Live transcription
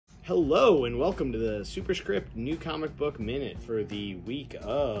Hello and welcome to the Superscript New Comic Book Minute for the week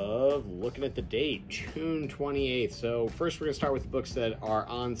of, looking at the date, June 28th. So first we're going to start with the books that are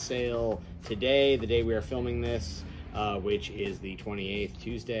on sale today, the day we are filming this, which is the 28th,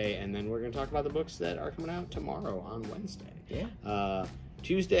 Tuesday, and then we're going to talk about the books that are coming out tomorrow on Wednesday. Yeah.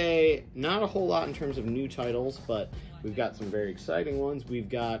 Tuesday, not a whole lot in terms of new titles, but we've got some very exciting ones. We've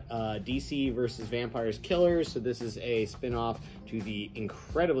got DC versus Vampires Killers, so this is a spin-off to the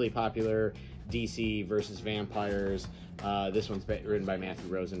incredibly popular DC versus Vampires. This one's written by Matthew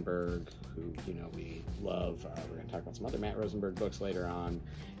Rosenberg, who, you know, we love. We're going to talk about some other Matt Rosenberg books later on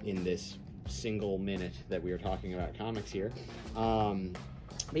in this single minute that we are talking about comics here.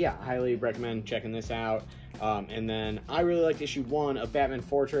 But yeah, highly recommend checking this out. And then I really liked issue 1 of Batman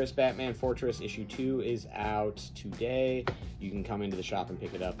Fortress. Batman Fortress issue 2 is out today. You can come into the shop and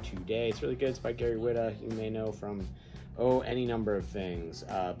pick it up today. It's really good. It's by Gary Whitta. You may know from, any number of things.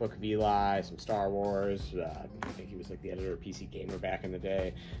 Book of Eli, some Star Wars. I think he was like the editor of PC Gamer back in the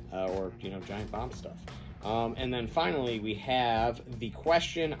day. Or, you know, Giant Bomb stuff. And then finally, we have the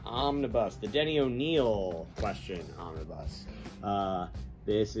Question Omnibus, the Denny O'Neil Question Omnibus.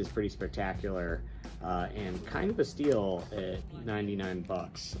 This is pretty spectacular. And kind of a steal at 99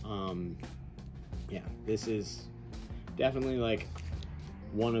 bucks. Yeah, this is definitely like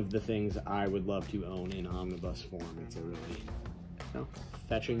one of the things I would love to own in omnibus form. It's a really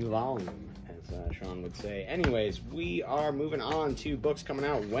fetching volume, as Sean would say. Anyways, we are moving on to books coming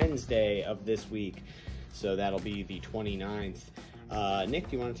out Wednesday of this week. So that'll be the 29th. Nick,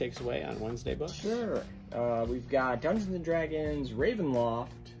 do you want to take us away on Wednesday books? Sure. We've got Dungeons & Dragons Ravenloft.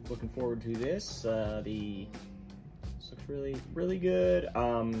 Looking forward to this. This looks really good. I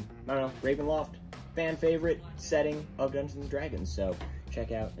don't know, Ravenloft, fan favorite setting of Dungeons & Dragons. So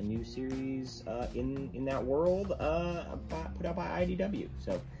check out a new series in that world put out by IDW.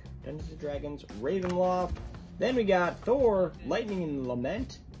 So Dungeons & Dragons Ravenloft. Then we got Thor, Lightning and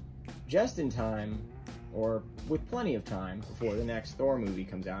Lament, just in time, or with plenty of time before the next Thor movie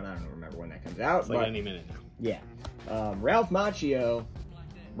comes out. I don't remember when that comes out. It's like any minute now. Yeah. Ralph Macchio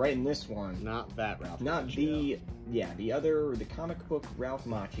writing this one. Not that Ralph Not Macchio. the comic book Ralph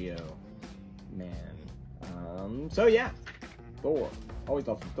Macchio. Man. So yeah. Thor. Always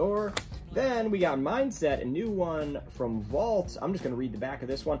love Thor. Then we got Mindset, a new one from Vault. I'm just going to read the back of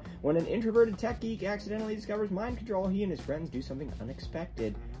this one. When an introverted tech geek accidentally discovers mind control, he and his friends do something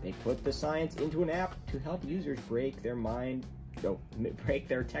unexpected. They put the science into an app to help users break their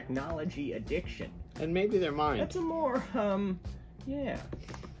technology addiction. And maybe their mind. That's a more,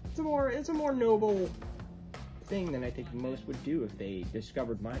 it's a more noble thing than I think most would do if they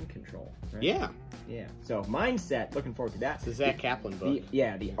discovered mind control. Right? Yeah. Yeah. So Mindset, looking forward to that. It's a Zach Kaplan book.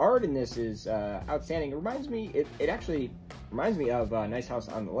 The art in this is outstanding. It reminds me, it actually reminds me of Nice House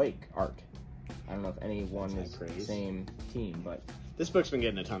on the Lake art. I don't know if anyone is the same team, but this book's been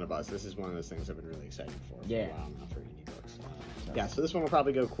getting a ton of buzz. This is one of those things I've been really excited for a while now for indie books. Yeah, so this one will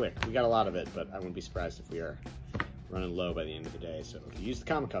probably go quick. We got a lot of it, but I wouldn't be surprised if we are running low by the end of the day. So if you use the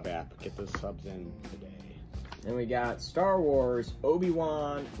Comic Hub app, get those subs in today. Then we got Star Wars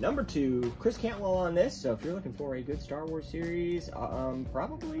Obi-Wan #2. Chris Cantwell on this, so if you're looking for a good Star Wars series,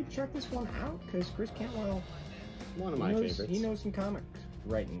 probably check this one out, because Chris Cantwell, one of my favorites. He knows some comics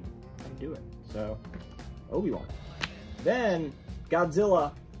writing, how to do it. So, Obi-Wan. Then,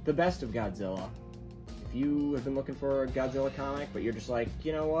 Godzilla, the best of Godzilla. If you have been looking for a Godzilla comic, but you're just like,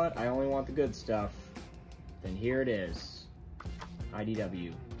 you know what, I only want the good stuff, then here it is.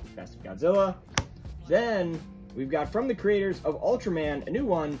 IDW, best of Godzilla. Then, we've got from the creators of Ultraman, a new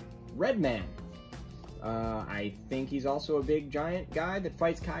one, Redman. I think he's also a big giant guy that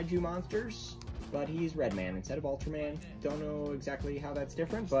fights kaiju monsters, but he's Redman instead of Ultraman. Don't know exactly how that's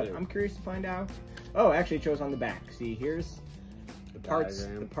different, but I'm curious to find out. Oh, actually it shows on the back. See, here's the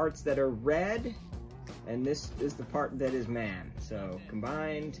parts that are red, and this is the part that is man. So,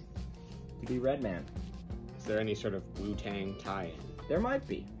 combined to be Redman. Is there any sort of Wu-Tang tie-in? There might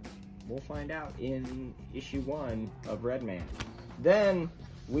be. We'll find out in issue 1 of Redman. Then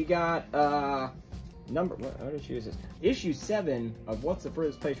we got what issue is this? Issue 7 of What's the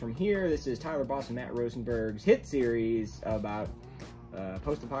Furthest Place from Here. This is Tyler Boss and Matt Rosenberg's hit series about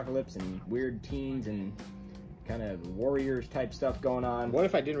post-apocalypse and weird teens and kind of warriors type stuff going on. What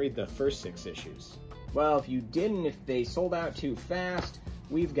if I didn't read the first 6 issues? Well, if you didn't, if they sold out too fast,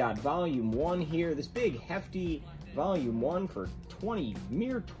 we've got volume 1 here. This big hefty volume 1 for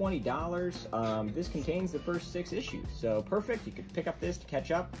mere $20. This contains the first 6 issues, so perfect. You could pick up this to catch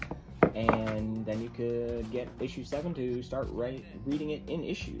up, and then you could get issue 7 to start reading it in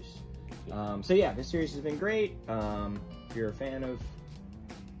issues. So yeah, this series has been great. If you're a fan of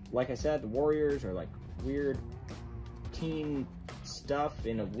like I said, the Warriors are like weird teen stuff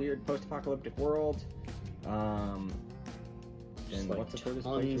in a weird post-apocalyptic world. Just And like what's the furthest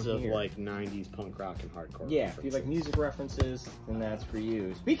place tons from of here? like 90s punk rock and hardcore Yeah, if you like references. music references, then that's for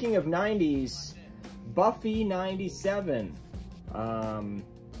you. Speaking of 90s, Buffy 97.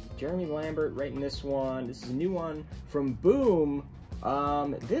 Jeremy Lambert writing this one. This is a new one from Boom.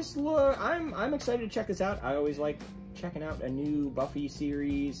 I'm excited to check this out. I always like checking out a new Buffy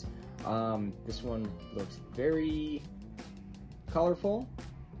series. This one looks very colorful.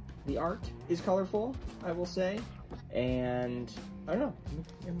 The art is colorful, I will say. And I don't know.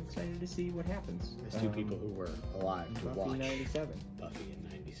 I'm excited to see what happens. There's two people who were alive to Buffy watch 97. Buffy in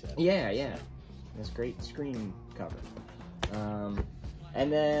 97. Yeah. This great screen cover. And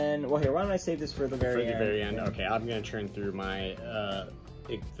then, well, here, why don't I save this for the very end? For the very end. Okay, I'm going to turn through my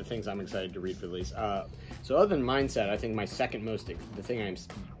the things I'm excited to read for the release. So other than Mindset, I think the thing I'm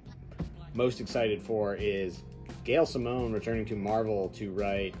most excited for is Gail Simone returning to Marvel to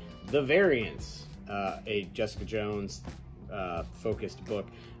write The Variants, a Jessica Jones focused book.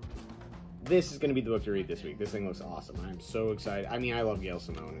 This is going to be the book to read this week. This thing looks awesome. I'm so excited. I mean, I love Gail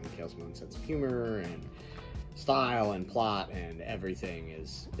Simone, and Gail Simone's sense of humor and style and plot and everything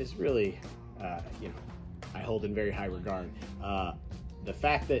is really, I hold in very high regard. The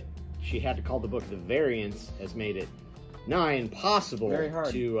fact that she had to call the book The Variants has made it nigh impossible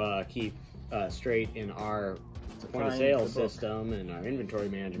to keep straight in our point of sale system and our inventory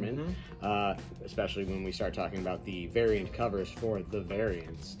management, especially when we start talking about the variant covers for The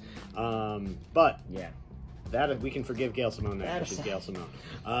Variants. But yeah, that we can forgive Gail Simone that she's Gail Simone.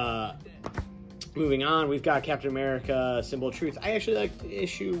 Moving on, we've got Captain America, Symbol of Truth. I actually liked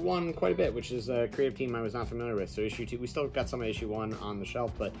issue 1 quite a bit, which is a creative team I was not familiar with. So issue 2, we still got some of issue 1 on the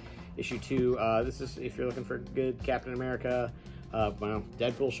shelf, but issue 2, this is, if you're looking for good Captain America, well,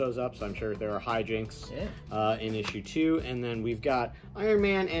 Deadpool shows up, so I'm sure there are hijinks in issue 2. And then we've got Iron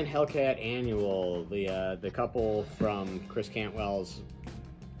Man and Hellcat Annual, the couple from Chris Cantwell's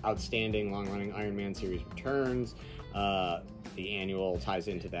outstanding long-running Iron Man series returns. The annual ties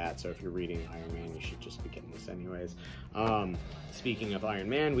into that, so if you're reading Iron Man, you should just be getting this anyways. Speaking of Iron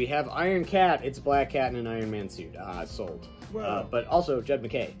Man, we have Iron Cat. It's a black cat in an Iron Man suit. Sold. But also Jed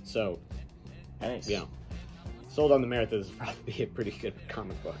MacKay, so nice. You know, sold on the merit that this will probably be a pretty good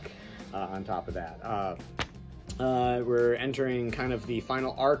comic book on top of that. We're entering kind of the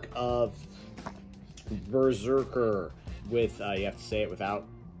final arc of Berserker with, you have to say it without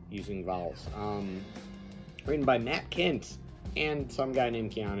using vowels. Written by Matt Kent and some guy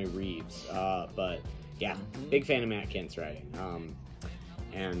named Keanu Reeves. But yeah, big fan of Matt Kent's writing.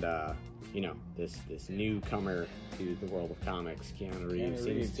 You know, this newcomer to the world of comics, Keanu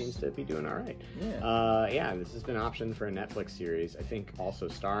Reeves seems to be doing all right. Yeah, this has been optioned for a Netflix series, I think also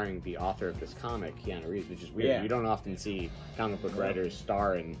starring the author of this comic, Keanu Reeves, which is weird. Yeah. You don't often see comic book writers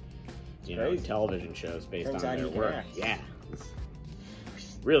star in, you know, television shows based on their work. Yeah,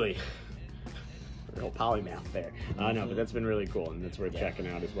 it's really real polymath there. No, but that's been really cool, and that's worth checking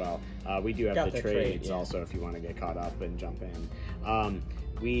out as well. We do have the trades also if you want to get caught up and jump in.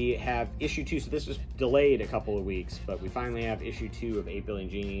 We have issue 2, so this was delayed a couple of weeks, but we finally have issue 2 of 8 Billion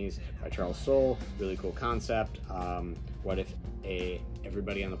Genies by Charles Soule. Really cool concept. What if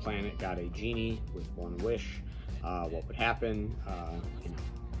everybody on the planet got a genie with one wish? What would happen? You know,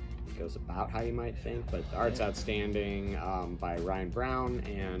 it goes about how you might think, but the art's outstanding, by Ryan Brown,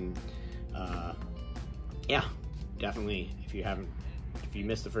 and yeah, definitely, if you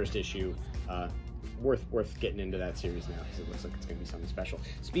missed the first issue, worth getting into that series now, because it looks like it's going to be something special.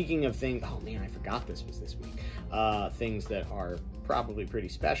 Speaking of things, oh man, I forgot this was this week. Things that are probably pretty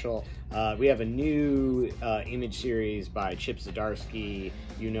special. We have a new Image series by Chip Zdarsky.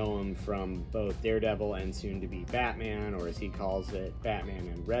 You know him from both Daredevil and soon-to-be Batman, or as he calls it, Batman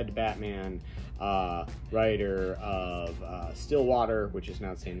and Red Batman. Writer of Stillwater, which is an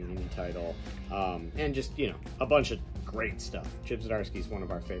outstanding indie title, and just, you know, a bunch of great stuff. Chip Zdarsky is one of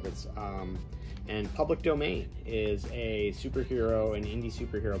our favorites. And Public Domain is a superhero, an indie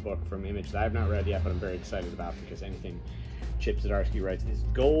superhero book from Image that I have not read yet, but I'm very excited about, because anything Chip Zdarsky writes is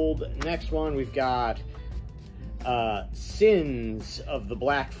gold. Next one, we've got Sins of the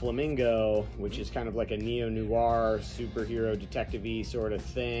Black Flamingo, which is kind of like a neo-noir superhero detective-y sort of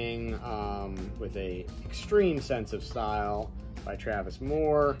thing, with a extreme sense of style by Travis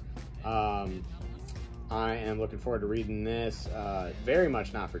Moore. I am looking forward to reading this. Very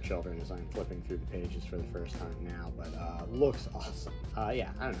much not for children, as I'm flipping through the pages for the first time now, but looks awesome. Yeah,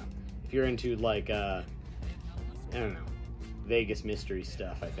 I don't know. If you're into, like, I don't know, Vegas mystery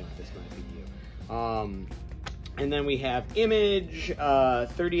stuff, I think this might be you. And then we have Image,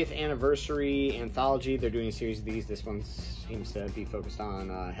 30th Anniversary Anthology. They're doing a series of these. This one seems to be focused on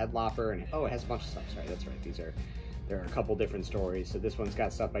Headlopper, and it has a bunch of stuff. Sorry, that's right. There are a couple different stories. So this one's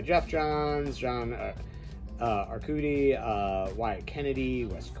got stuff by Jeff Johns, John Arcudi, Wyatt Kennedy,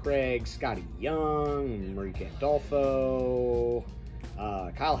 Wes Craig, Scotty Young, Marie Gandolfo,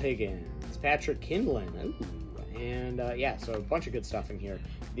 Kyle Higgins, Patrick Kindlin. Ooh. And yeah, so a bunch of good stuff in here.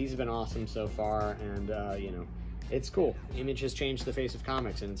 These have been awesome so far, and you know, it's cool. Image has changed the face of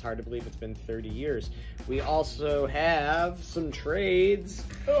comics, and it's hard to believe it's been 30 years. We also have some trades.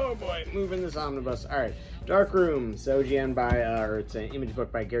 Oh boy, moving this omnibus. All right, Dark Room, it's OGN by, or it's an Image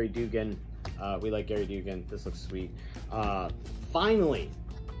book by Gary Dugan. We like Gary Dugan. This looks sweet. Finally,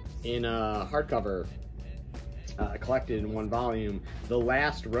 in hardcover, collected in one volume, The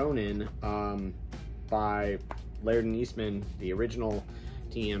Last Ronin by Laird and Eastman, the original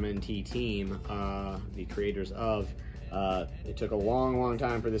TMNT team, the creators of. It took a long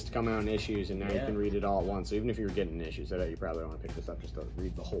time for this to come out in issues, and now you can read it all at once. So even if you were getting issues, I bet you probably want to pick this up just to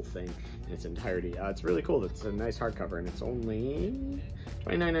read the whole thing in its entirety. It's really cool. It's a nice hardcover, and it's only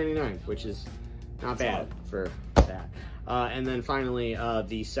 $29.99, which is not bad for that. And then finally,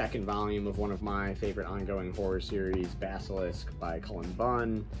 the second volume of one of my favorite ongoing horror series, Basilisk by Cullen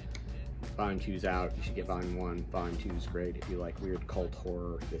Bunn. Volume 2's out. You should get Volume 1. Volume 2 is great if you like weird cult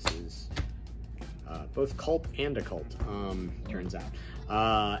horror. This is both cult and occult, turns out.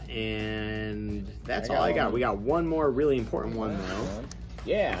 And that's all I got. We got one more really important one, though.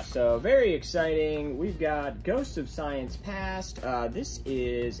 Yeah, so very exciting. We've got Ghosts of Science Past. This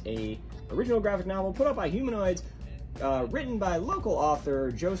is a original graphic novel put up by Humanoids, written by local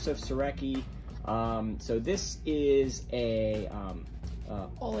author Joseph Surecki. So this is a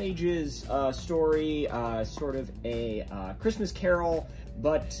all ages story, sort of a Christmas Carol,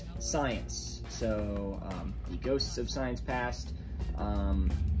 but science. So the Ghosts of Science Past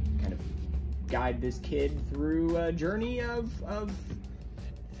kind of guide this kid through a journey of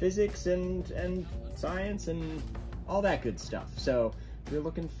physics and science and all that good stuff. So if you're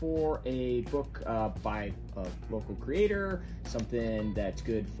looking for a book by a local creator, something that's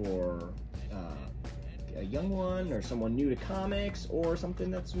good for a young one or someone new to comics, or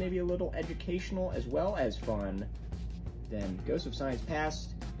something that's maybe a little educational as well as fun, then Ghosts of Science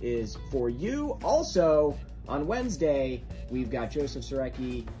Past is for you. Also, on Wednesday, we've got Joseph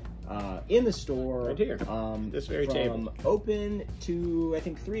Surecki in the store. Right here, this very table. Open to, I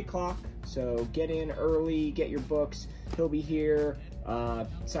think, 3 o'clock, so get in early, get your books. He'll be here,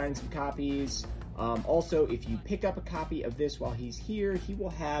 signing some copies. Also, if you pick up a copy of this while he's here, he will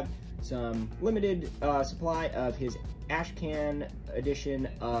have some limited supply of his Ashcan edition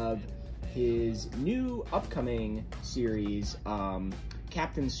of his new upcoming series,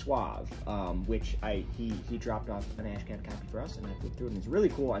 Captain Suave, which he dropped off an Ashcan copy for us, and I flipped through it, and it's really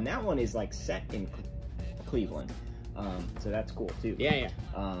cool. And that one is like set in Cleveland, so that's cool too. Yeah.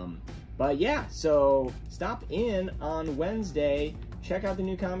 But yeah, so stop in on Wednesday, check out the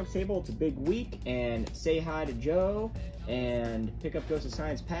new comics table. It's a big week, and say hi to Joe, and pick up Ghosts of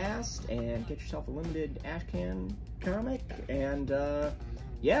Science Past, and get yourself a limited Ashcan comic, and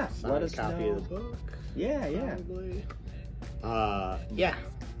yeah, let us copy know. of the book. Yeah. Yeah.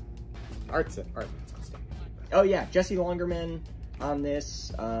 Art's outstanding. Oh yeah, Jesse Longerman on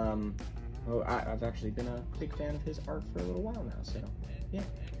this. I've actually been a big fan of his art for a little while now, so yeah.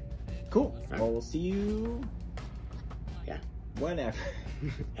 Cool. Right. Well, we'll see you. Yeah. Whenever.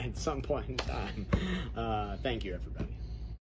 At some point in time. Thank you, everybody.